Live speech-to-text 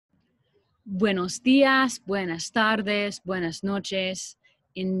Buenos días, buenas tardes, buenas noches,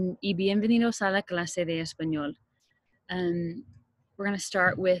 y bienvenidos a la clase de español. We're going to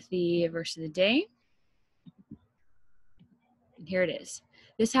start with the verse of the day. And here it is.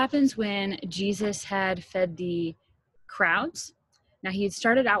 This happens when Jesus had fed the crowds. Now, he had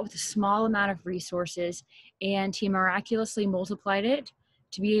started out with a small amount of resources, and he miraculously multiplied it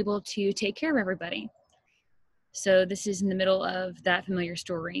to be able to take care of everybody. So this is in the middle of that familiar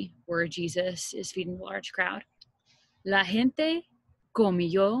story where Jesus is feeding a large crowd. La gente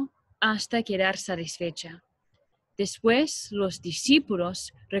comió hasta quedar satisfecha. Después los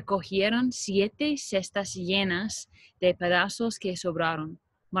discípulos recogieron 7 cestas llenas de pedazos que sobraron.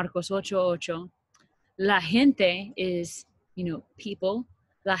 Marcos 8:8. La gente is, people.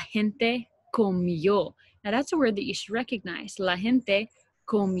 La gente comió. Now that's a word that you should recognize. La gente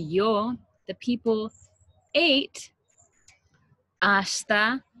comió. The people ate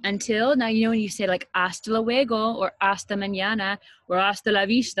hasta, until. Now, when you say like hasta luego or hasta mañana or hasta la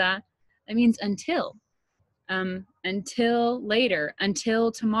vista, that means until later,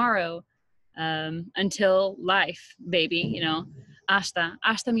 until tomorrow, until life, baby,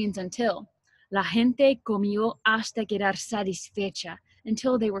 hasta means until. La gente comió hasta quedar satisfecha,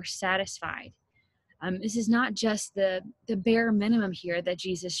 until they were satisfied. This is not just the bare minimum here that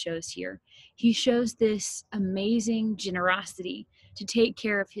Jesus shows here. He shows this amazing generosity to take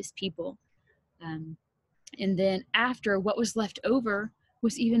care of his people. And then after, what was left over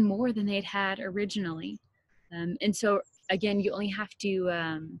was even more than they'd had originally. And so, again, you only have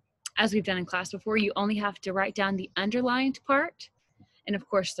to, as we've done in class before, you only have to write down the underlined part and, of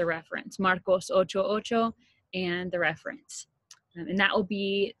course, the reference, Marcos 8:8, and the reference. And that will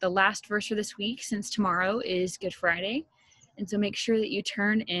be the last verse for this week, since tomorrow is Good Friday. And so make sure that you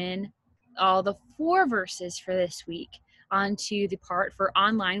turn in all the 4 verses for this week onto the part for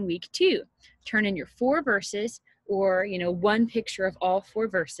online week 2. Turn in your 4 verses, or, one picture of all 4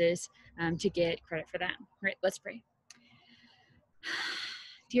 verses to get credit for that. All right, let's pray.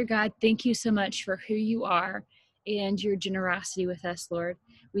 Dear God, thank you so much for who you are and your generosity with us, Lord.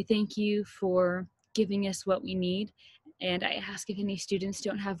 We thank you for giving us what we need. And I ask, if any students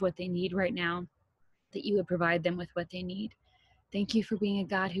don't have what they need right now, that you would provide them with what they need. Thank you for being a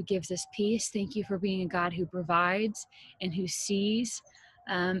God who gives us peace. Thank you for being a God who provides and who sees,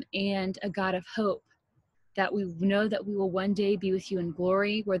 and a God of hope, that we know that we will one day be with you in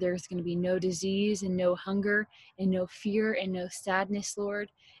glory, where there's going to be no disease and no hunger and no fear and no sadness,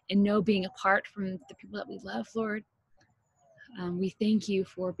 Lord, and no being apart from the people that we love, Lord. We thank you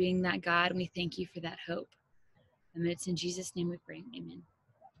for being that God, and we thank you for that hope. And it's in Jesus' name we pray. Amen.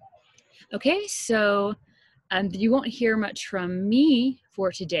 Okay, so you won't hear much from me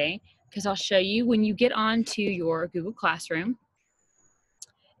for today, because I'll show you when you get onto your Google Classroom.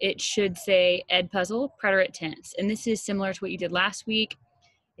 It should say Edpuzzle preterite tense. And this is similar to what you did last week.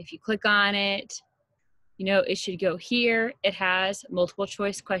 If you click on it, it should go here. It has multiple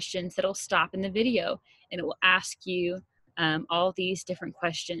choice questions that'll stop in the video, and it will ask you all these different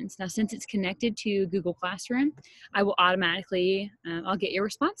questions. Now, since it's connected to Google Classroom, I will automatically, I'll get your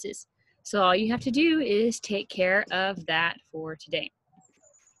responses. So all you have to do is take care of that for today.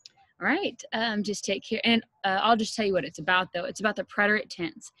 All right, just take care. And I'll just tell you what it's about, though. It's about the preterite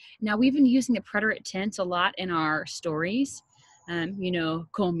tense. Now, we've been using the preterite tense a lot in our stories.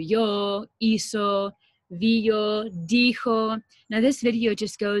 Comió, hizo, vio, dijo. Now, this video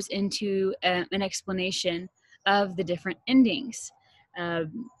just goes into an explanation of the different endings.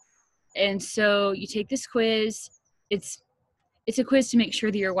 And so you take this quiz. It's a quiz to make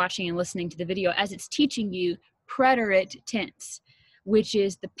sure that you're watching and listening to the video, as it's teaching you preterite tense, which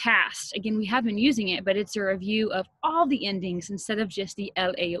is the past. Again, we have been using it, but it's a review of all the endings instead of just the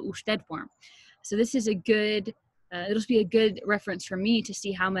el, ella, usted form. So this is a good, it'll be a good reference for me to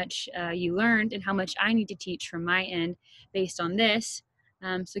see how much you learned and how much I need to teach from my end based on this.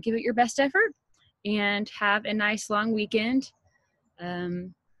 So give it your best effort and have a nice long weekend.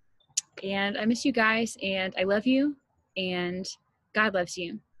 And I miss you guys, and I love you, and God loves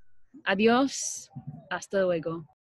you. Adios. Hasta luego.